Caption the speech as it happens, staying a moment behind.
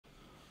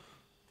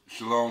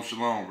Shalom,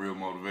 shalom, real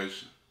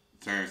motivation.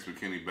 Terrence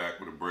McKinney back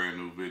with a brand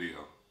new video.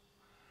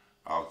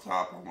 Off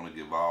top, I want to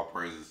give all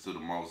praises to the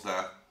Most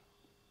High.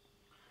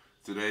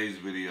 Today's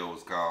video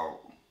is called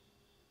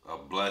A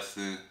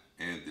Blessing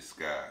in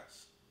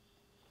Disguise.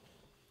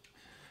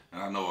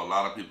 And I know a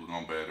lot of people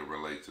gonna be able to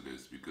relate to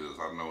this because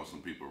I know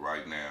some people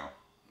right now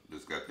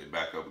that's got their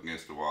back up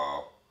against the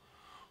wall,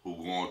 who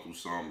going through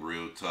something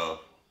real tough,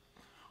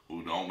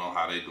 who don't know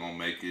how they gonna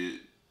make it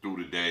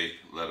through the day,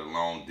 let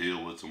alone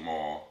deal with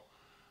tomorrow.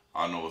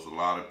 I know it's a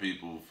lot of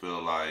people who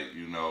feel like,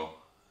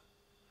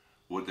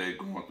 what they're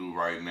going through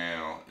right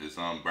now is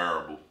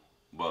unbearable.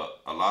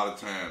 But a lot of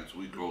times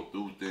we go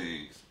through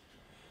things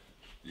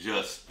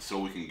just so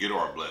we can get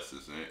our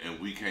blessings. And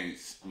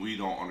we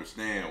don't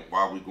understand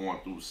why we're going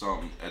through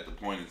something at the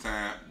point in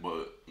time.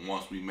 But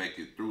once we make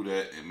it through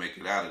that and make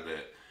it out of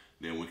that,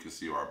 then we can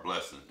see our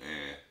blessing.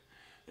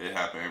 And it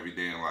happens every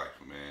day in life,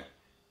 man.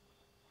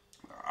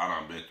 I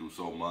done been through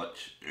so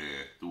much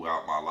and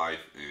throughout my life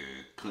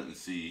and couldn't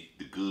see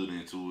the good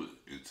into it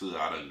until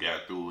I done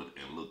got through it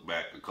and look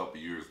back a couple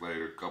years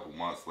later, a couple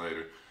months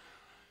later,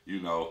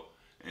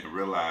 and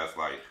realized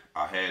like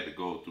I had to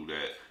go through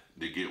that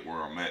to get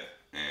where I'm at.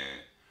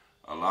 And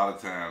a lot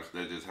of times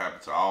that just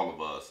happens to all of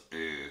us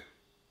and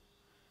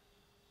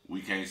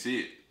we can't see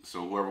it.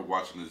 So whoever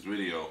watching this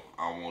video,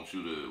 I want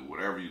you to,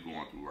 whatever you're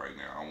going through right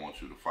now, I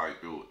want you to fight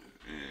through it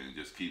and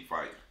just keep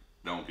fighting.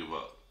 Don't give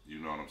up. You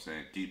know what I'm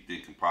saying? Keep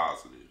thinking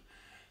positive.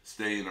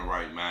 Stay in the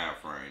right mind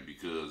frame,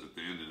 because at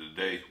the end of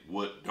the day,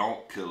 what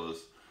don't kill us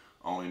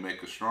only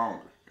make us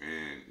stronger.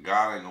 And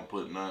God ain't gonna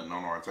put nothing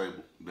on our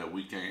table that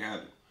we can't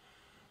handle.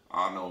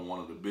 I know one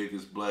of the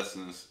biggest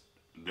blessings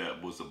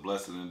that was a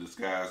blessing in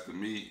disguise to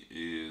me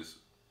is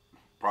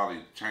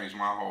probably changed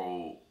my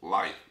whole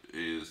life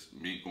is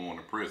me going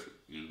to prison.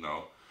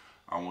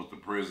 I went to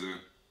prison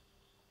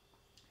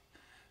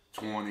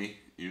 20,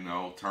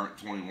 turned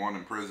 21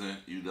 in prison,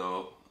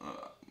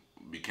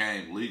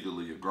 became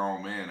legally a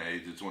grown man at the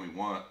age of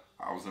 21.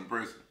 I was in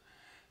prison.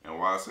 And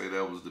why I say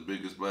that was the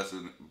biggest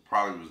blessing,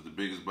 probably was the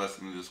biggest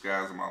blessing in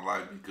disguise in my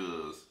life,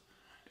 because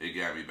it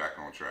got me back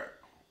on track.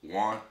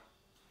 One,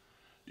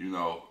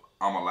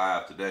 I'm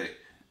alive today.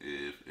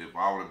 If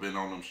I would have been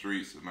on them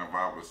streets, and if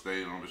I would have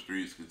stayed on the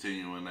streets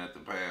continuing at the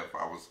path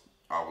I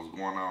was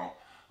going on,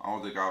 I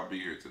don't think I would be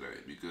here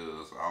today,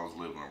 because I was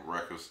living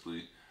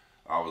recklessly.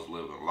 I was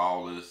living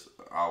lawless.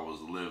 I was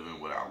living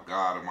without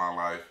God in my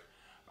life.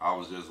 I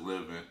was just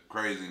living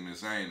crazy and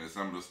insane. And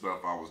some of the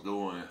stuff I was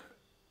doing,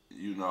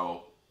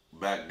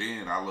 back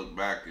then, I look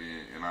back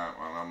and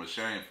I'm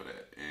ashamed for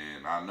that.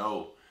 And I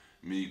know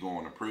me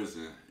going to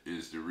prison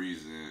is the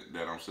reason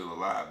that I'm still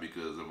alive,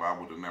 because if I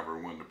would have never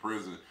went to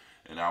prison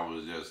and I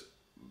was just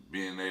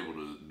being able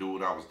to do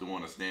what I was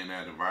doing to stay in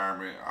that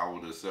environment, I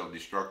would have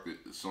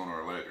self-destructed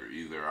sooner or later.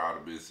 Either I'd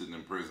have been sitting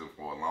in prison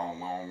for a long,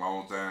 long,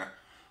 long time,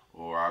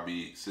 or I'd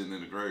be sitting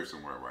in the grave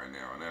somewhere right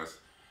now. And that's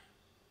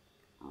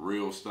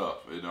real stuff.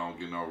 It don't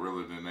get no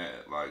realer than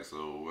that.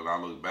 So when I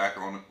look back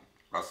on it,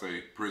 I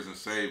say prison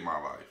saved my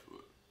life.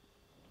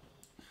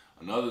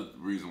 Another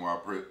reason why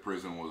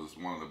prison was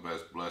one of the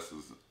best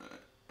blessings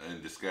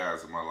in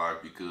disguise in my life,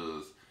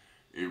 because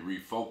it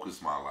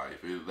refocused my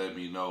life. It let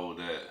me know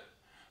that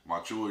my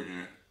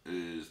children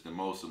is the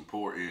most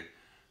important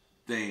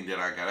thing that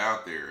I got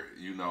out there.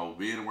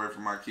 Being away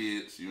from my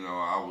kids,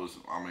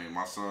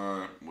 my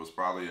son was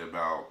probably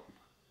about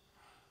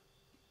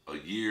a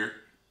year.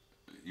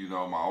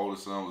 My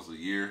oldest son was a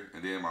year,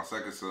 and then my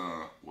second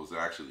son was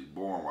actually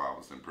born while I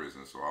was in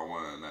prison. So I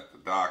wasn't at the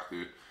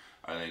doctor.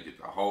 I didn't get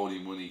to hold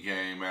him when he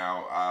came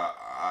out.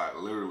 I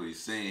literally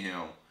seen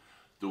him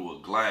through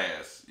a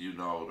glass,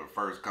 the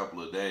first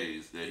couple of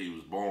days that he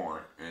was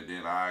born, and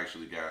then I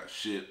actually got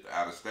shipped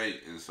out of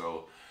state. And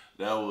so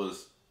that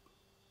was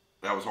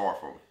hard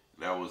for me.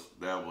 That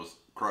was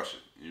crushing,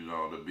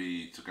 to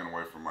be taken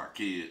away from my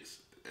kids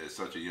at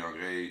such a young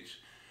age.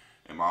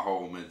 And my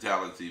whole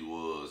mentality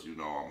was,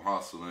 I'm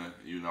hustling.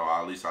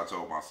 At least I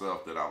told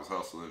myself that I was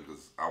hustling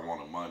because I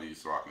wanted money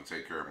so I can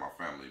take care of my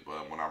family.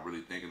 But when I'm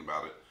really thinking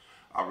about it,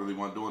 I really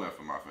wasn't doing that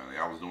for my family.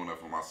 I was doing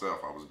that for myself.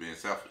 I was being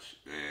selfish.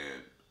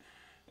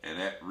 And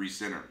that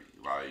recentered me.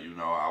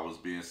 I was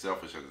being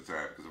selfish at the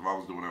time, because if I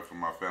was doing that for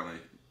my family,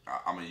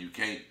 you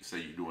can't say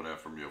you're doing that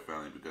from your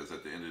family, because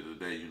at the end of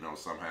the day,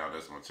 somehow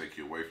that's going to take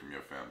you away from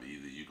your family.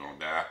 Either you're going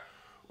to die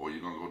or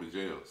you're going to go to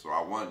jail. So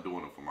I wasn't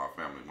doing it for my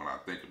family when I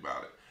think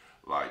about it.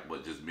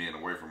 But just being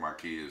away from my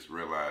kids,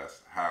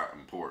 realized how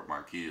important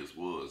my kids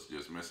was.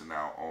 Just missing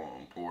out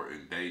on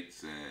important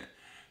dates and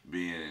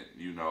being,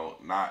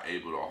 not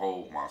able to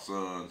hold my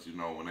sons,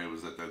 when they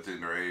was at that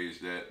tender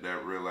age.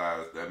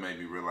 That made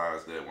me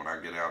realize that when I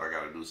get out, I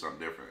got to do something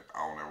different.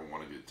 I don't ever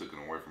want to get taken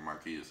away from my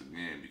kids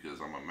again, because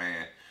I'm a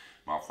man.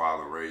 My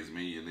father raised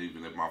me, and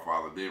even if my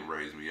father did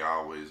raise me, I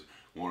always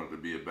wanted to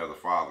be a better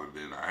father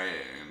than I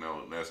had. And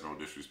no, that's no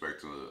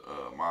disrespect to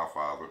my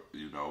father,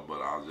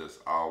 but I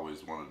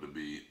always wanted to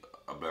be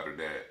a better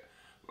dad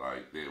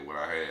than what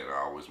I had.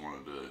 I always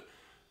wanted to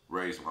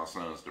raise my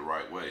sons the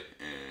right way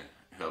and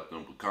help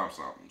them become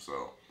something.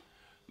 So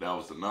that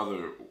was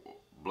another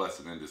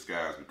blessing in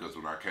disguise because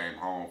when I came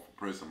home from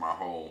prison, my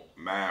whole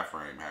mind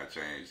frame had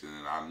changed,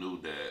 and I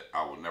knew that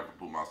I would never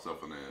put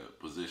myself in a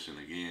position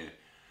again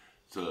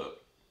to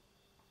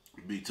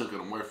be taken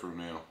away from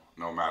them,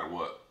 no matter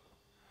what.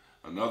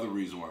 Another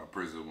reason why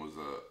prison was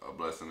a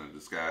blessing in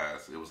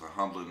disguise, it was a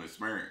humbling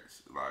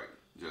experience, like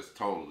just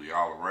totally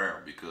all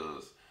around.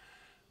 Because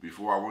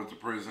before I went to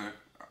prison,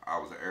 I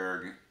was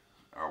arrogant,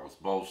 I was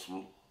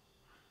boastful,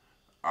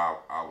 I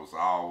was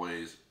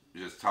always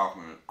just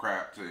talking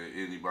crap to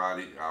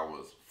anybody. I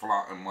was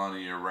flaunting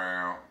money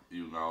around.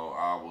 You know,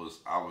 I was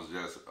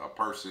just a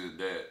person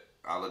that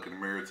I look in the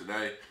mirror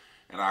today,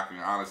 and I can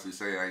honestly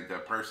say I ain't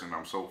that person.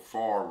 I'm so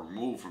far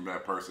removed from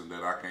that person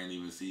that I can't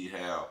even see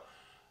how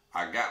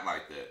I got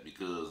like that,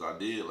 because I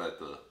did let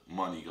the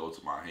money go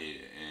to my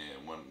head,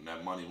 and when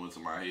that money went to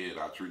my head,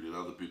 I treated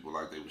other people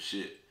like they was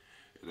shit.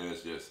 And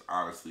that's just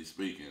honestly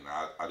speaking.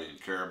 I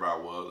didn't care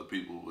about what other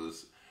people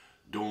was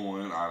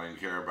doing. I didn't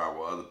care about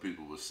what other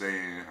people was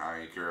saying. I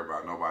didn't care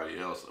about nobody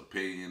else's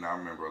opinion. I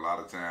remember a lot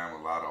of time,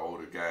 a lot of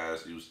older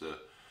guys used to,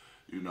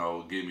 you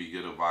know, give me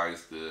good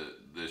advice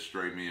to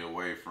stray me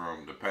away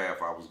from the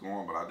path I was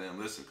going, but I didn't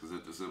listen, because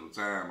at the simple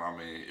time, I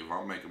mean, if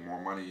I'm making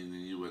more money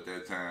than you at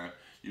that time,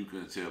 you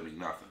couldn't tell me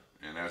nothing.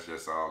 And that's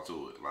just all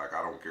to it. Like,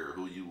 I don't care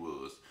who you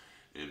was.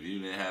 If you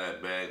didn't have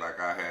that bag like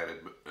I had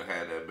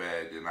that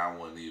bag, then I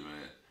wouldn't even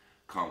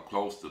come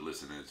close to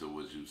listening to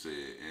what you said.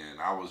 And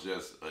I was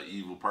just an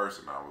evil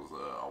person. I was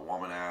a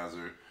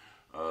womanizer.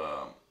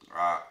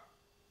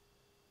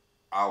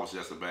 I was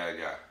just a bad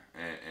guy.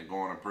 And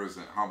going to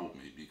prison humbled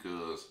me,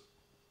 because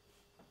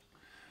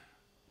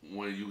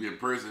when you get in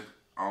prison,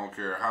 I don't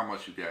care how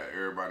much you got,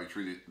 everybody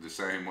treated the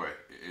same way.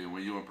 And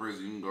when you're in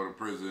prison, you can go to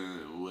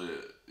prison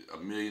with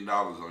 $1 million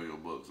on your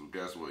books. But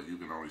guess what? You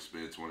can only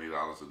spend $20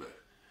 a day.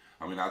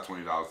 I mean, not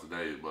 $20 a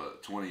day,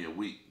 but 20 a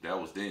week. That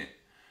was then.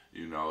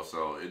 You know,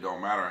 so it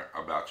don't matter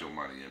about your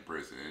money in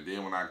prison. And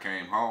then when I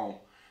came home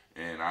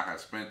and I had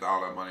spent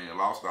all that money and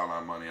lost all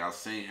that money, I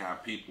seen how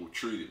people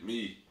treated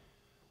me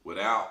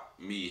without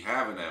me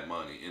having that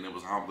money, and it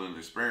was a humbling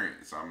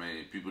experience. I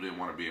mean, people didn't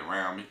want to be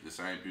around me. The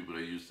same people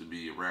that used to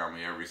be around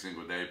me every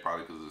single day,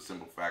 probably because of the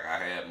simple fact I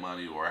had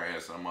money or I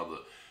had some other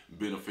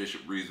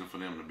beneficial reason for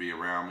them to be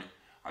around me.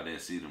 I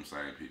didn't see them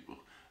same people.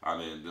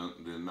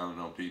 None of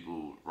them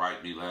people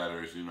write me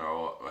letters. You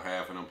know,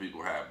 half of them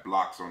people had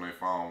blocks on their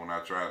phone when I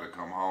tried to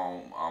come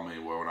home. I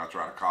mean, well, when I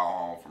tried to call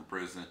home from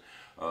prison,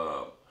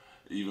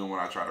 even when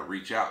I try to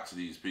reach out to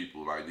these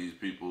people, like these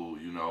people,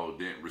 you know,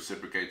 didn't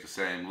reciprocate the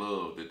same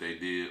love that they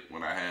did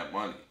when I had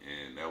money.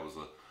 And that was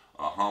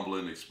a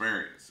humbling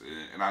experience.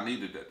 And I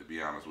needed that, to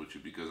be honest with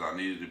you, because I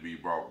needed to be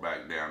brought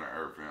back down to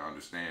earth and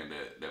understand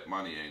that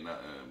money ain't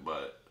nothing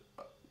but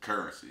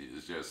currency.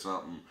 It's just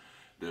something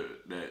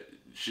that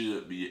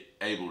should be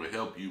able to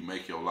help you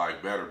make your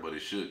life better, but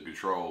it should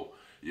control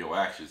your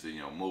actions and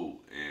your mood.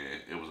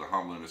 And it was a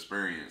humbling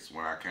experience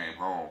when I came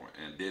home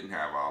and didn't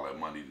have all that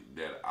money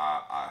that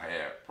I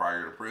had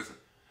prior to prison.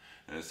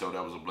 And so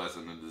that was a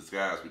blessing in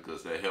disguise,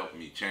 because that helped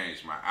me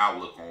change my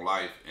outlook on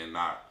life and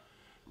not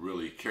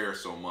really care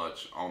so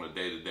much on a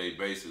day-to-day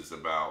basis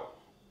about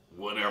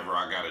whatever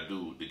I got to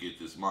do to get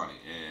this money.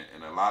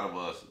 And a lot of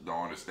us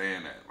don't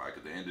understand that. Like,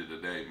 at the end of the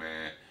day,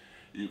 man,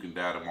 you can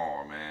die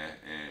tomorrow, man.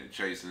 And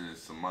chasing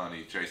some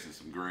money, chasing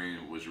some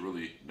green, which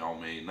really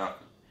don't mean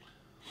nothing.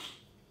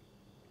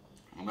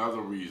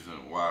 Another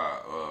reason why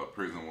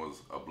prison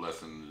was a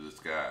blessing in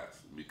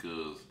disguise,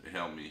 because it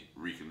helped me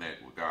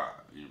reconnect with God.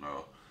 You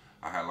know,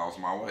 I had lost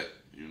my way.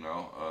 You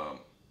know,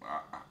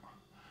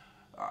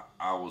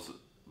 I was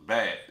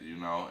bad. You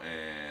know,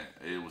 and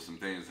it was some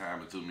things that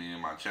happened to me in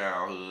my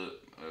childhood,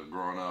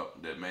 growing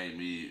up, that made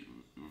me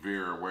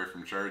veer away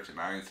from church. And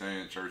I ain't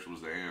saying church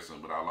was the answer,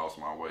 but I lost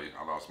my way.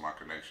 I lost my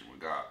connection with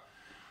God.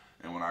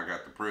 And when I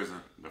got to prison,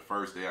 the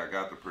first day I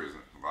got to prison,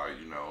 like,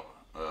 you know,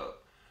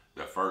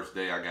 the first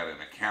day I got in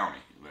the county,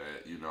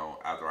 that, you know,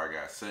 after I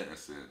got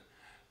sentenced, and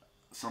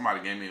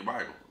somebody gave me a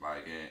Bible.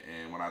 Like,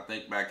 and when I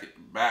think back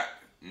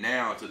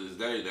now to this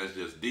day, that's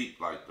just deep.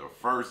 Like, the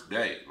first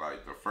day,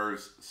 like the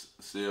first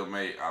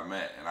cellmate I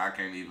met, and I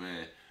can't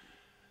even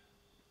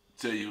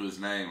tell you his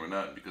name or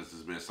nothing because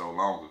it's been so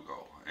long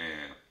ago.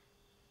 And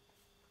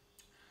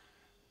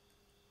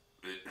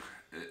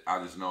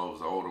I just know it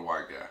was an older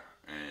white guy.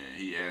 And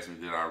he asked me,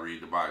 did I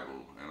read the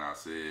Bible? And I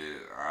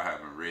said, I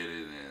haven't read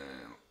it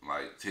in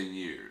like 10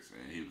 years.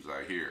 And he was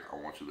like, here, I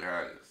want you to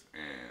have this.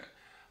 And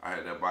I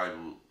had that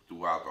Bible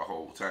throughout the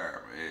whole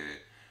time. And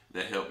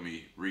that helped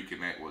me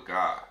reconnect with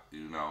God,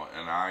 you know.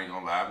 And I ain't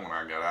gonna lie, when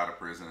I got out of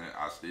prison,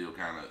 I still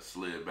kind of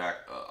slid back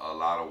a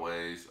lot of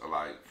ways,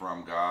 like,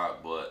 from God.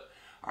 But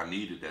I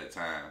needed that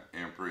time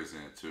in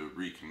prison to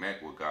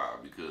reconnect with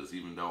God, because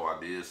even though I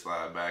did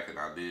slide back and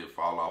I did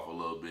fall off a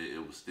little bit,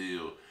 it was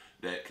still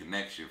that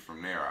connection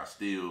from there. I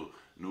still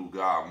knew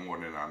God more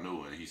than I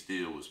knew, and he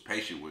still was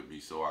patient with me,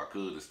 so I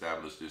could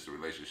establish this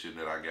relationship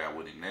that I got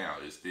with him now.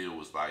 It still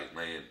was like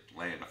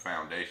laying the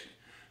foundation.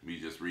 Me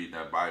just reading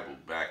that Bible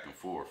back and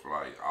forth,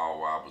 like,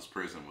 all while I was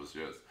prison, was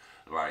just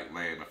like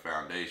laying the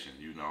foundation.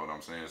 You know what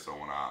I'm saying? So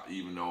when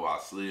even though I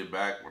slid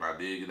back, when I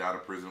did get out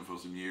of prison for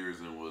some years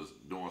and was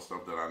doing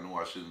stuff that I knew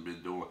I shouldn't have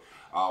been doing,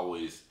 I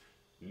always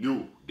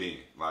knew then,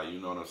 like, you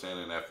know what I'm saying,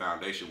 and that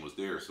foundation was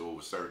there. So it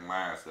was certain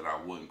lines that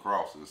I wouldn't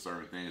cross and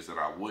certain things that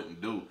I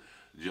wouldn't do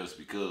just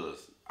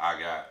because I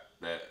got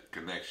that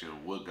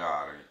connection with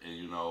God. And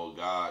you know,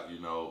 God, you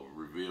know,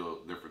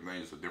 revealed different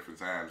things at different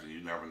times, and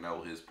you never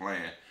know his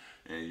plan.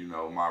 And you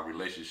know, my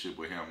relationship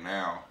with him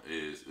now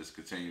is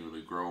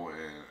continually growing,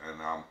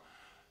 and I'm,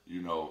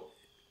 you know,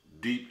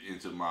 deep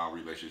into my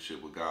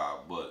relationship with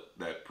God. But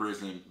that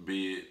prison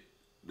bid,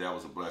 that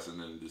was a blessing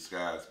in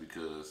disguise,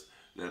 because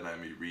that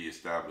let me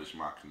reestablish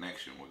my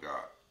connection with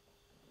God.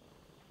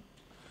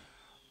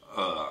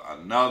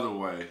 Another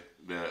way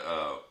that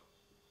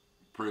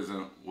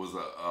prison was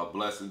a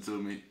blessing to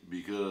me,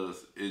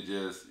 because it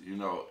just, you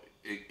know,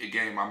 it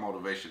gave my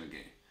motivation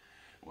again.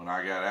 When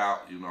I got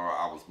out, you know,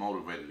 I was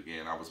motivated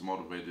again. I was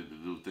motivated to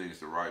do things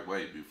the right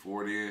way.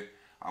 Before then,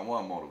 I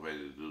wasn't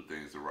motivated to do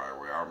things the right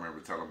way. I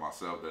remember telling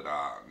myself that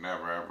I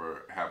never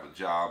ever have a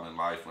job in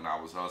life when I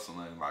was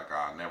hustling. Like,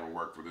 I never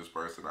work for this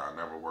person, I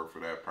never work for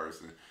that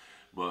person.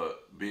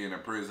 But being in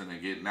prison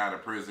and getting out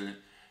of prison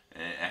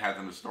and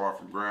having to start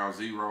from ground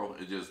zero,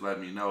 it just let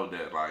me know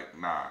that, like,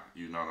 nah,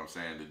 you know what I'm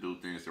saying, to do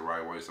things the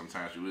right way,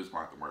 sometimes you is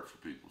going to have to work for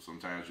people.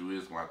 Sometimes you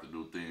is going to have to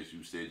do things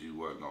you said you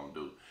wasn't going to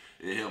do.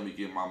 It helped me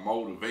get my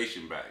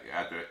motivation back.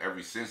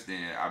 Ever since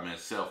then, I've been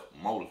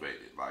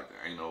self-motivated. Like,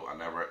 I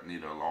never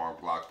need an alarm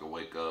clock to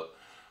wake up.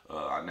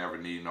 I never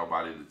need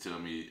nobody to tell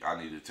me I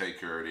need to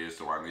take care of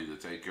this or I need to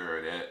take care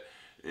of that.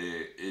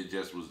 It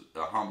just was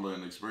a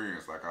humbling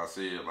experience, like I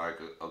said, like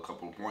a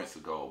couple of points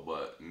ago.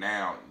 But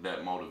now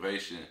that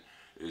motivation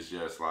is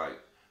just like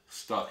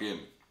stuck in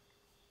me.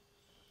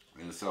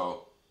 And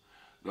so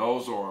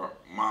those are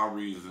my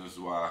reasons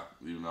why,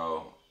 you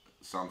know,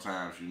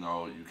 sometimes, you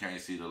know, you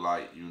can't see the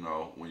light, you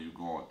know, when you're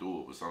going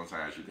through it. But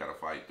sometimes you got to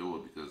fight through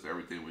it, because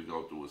everything we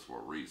go through is for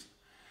a reason.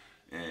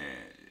 And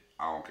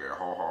I don't care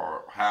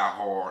how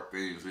hard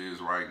things is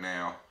right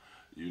now.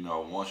 You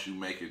know, once you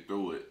make it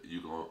through it,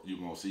 you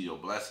gonna see your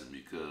blessing,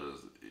 because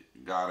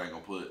God ain't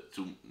gonna put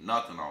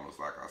nothing on us,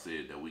 like I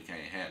said, that we can't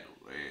handle.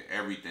 And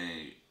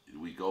everything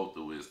we go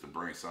through is to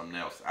bring something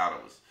else out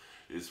of us.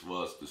 It's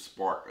for us to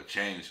spark a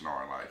change in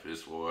our life.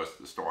 It's for us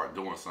to start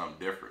doing something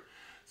different.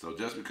 So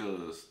just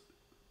because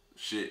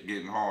shit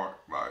getting hard,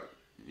 like,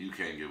 you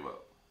can't give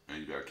up, and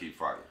you gotta keep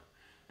fighting,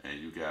 and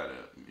you gotta,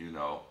 you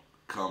know,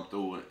 come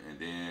through it. And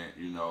then,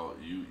 you know,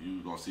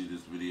 you gonna see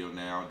this video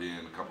now,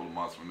 then a couple of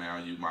months from now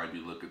you might be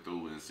looking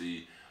through it and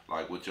see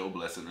like what your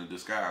blessing in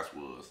disguise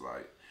was.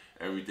 Like,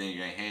 everything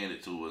ain't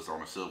handed to us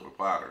on a silver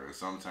platter, and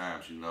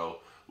sometimes, you know,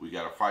 we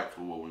gotta fight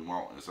for what we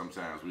want, and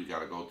sometimes we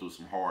gotta go through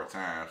some hard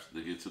times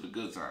to get to the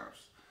good times.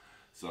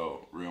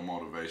 So real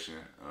motivation.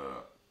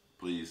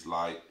 Please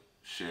like,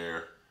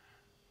 share,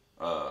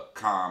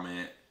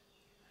 comment.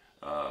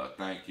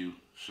 Thank you.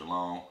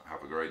 Shalom.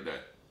 Have a great day.